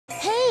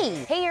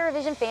Hey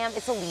Eurovision fam,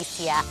 it's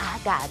Alesia. I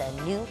got a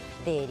new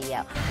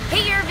video.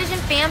 Hey Eurovision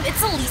fam,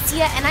 it's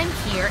Alesia and I'm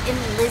here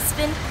in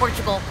Lisbon,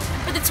 Portugal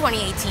for the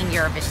 2018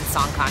 Eurovision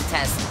Song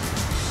Contest.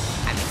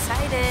 I'm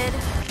excited.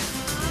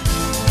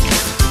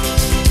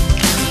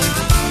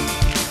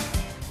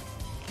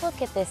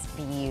 Look at this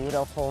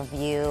beautiful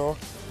view.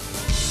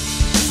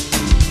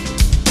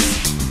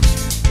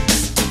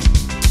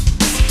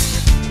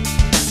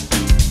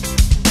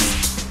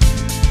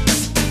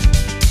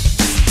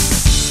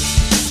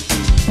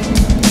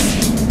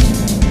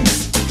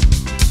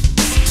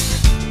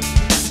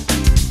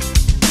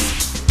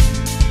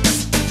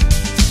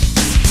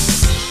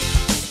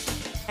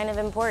 Kind of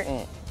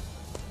important.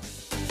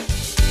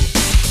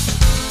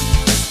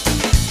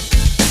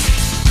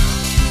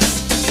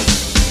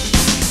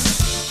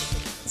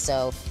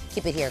 So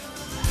keep it here.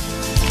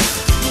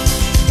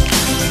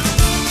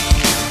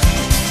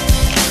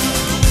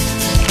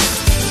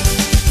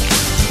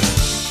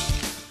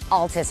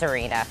 Altis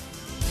Arena.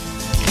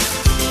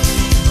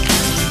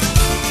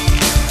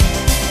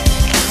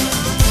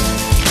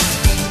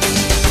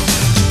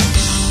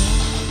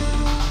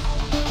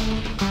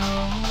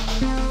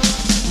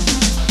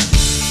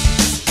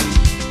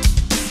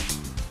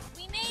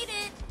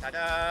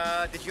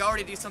 Ta-da! Did you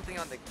already do something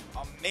on the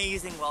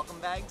amazing welcome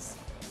bags?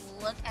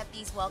 Look at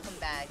these welcome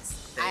bags.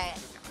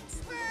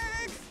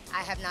 Swag!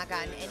 I have not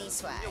gotten any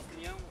swag.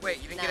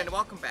 Wait, you didn't get a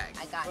welcome bag?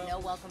 I got no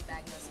welcome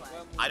bag, no swag.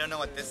 I don't know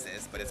what this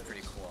is, but it's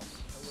pretty cool.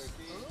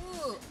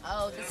 Ooh,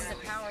 oh, this is a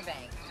power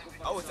bank.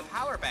 Oh, it's a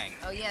power bank.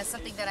 Oh yeah,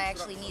 something that I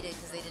actually needed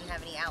because they didn't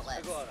have any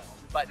outlets.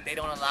 But they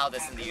don't allow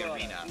this in the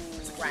arena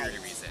for security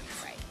reasons.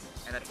 Right.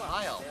 And a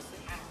tile.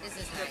 This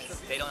is nice.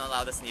 They don't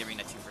allow this in the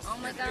arena too for Oh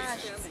my security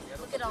gosh, reasons.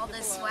 look at all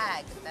this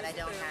swag that I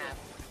don't have.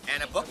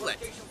 And a booklet.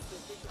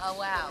 Oh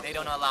wow, They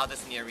don't allow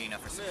this in the arena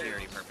for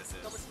security purposes.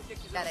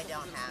 that I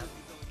don't have.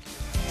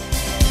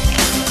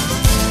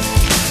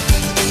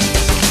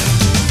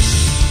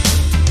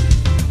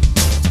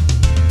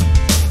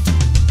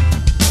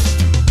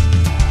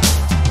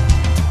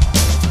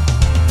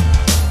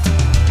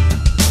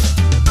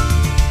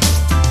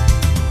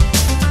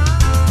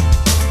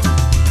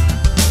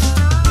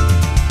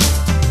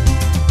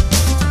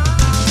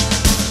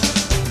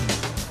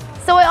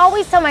 So I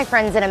always tell my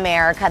friends in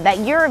America that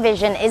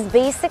Eurovision is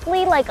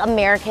basically like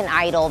American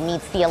Idol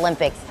meets the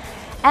Olympics.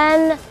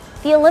 And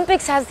the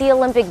Olympics has the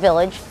Olympic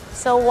Village,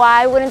 so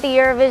why wouldn't the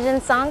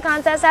Eurovision Song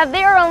Contest have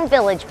their own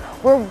village?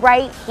 We're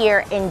right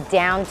here in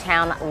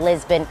downtown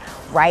Lisbon,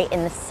 right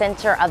in the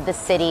center of the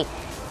city.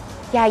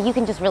 Yeah, you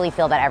can just really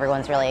feel that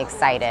everyone's really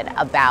excited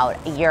about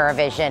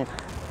Eurovision.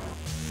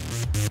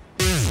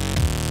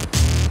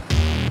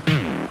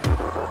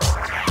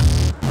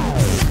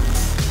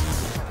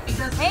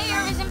 Hey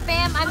Eurovision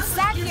fam, I'm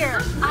sat here.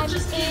 I'm in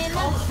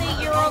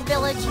the Euro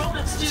Village,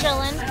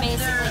 chilling,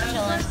 basically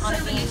chilling on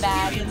a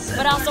beanbag,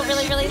 but also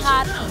really, really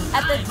hot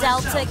at the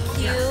Delta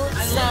Q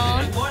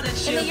zone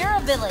in the Euro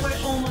Village.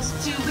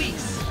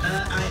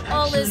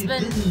 Oh,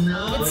 Lisbon,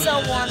 it's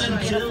so warm and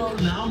beautiful.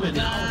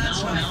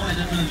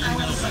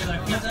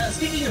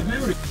 Speaking of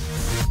memory.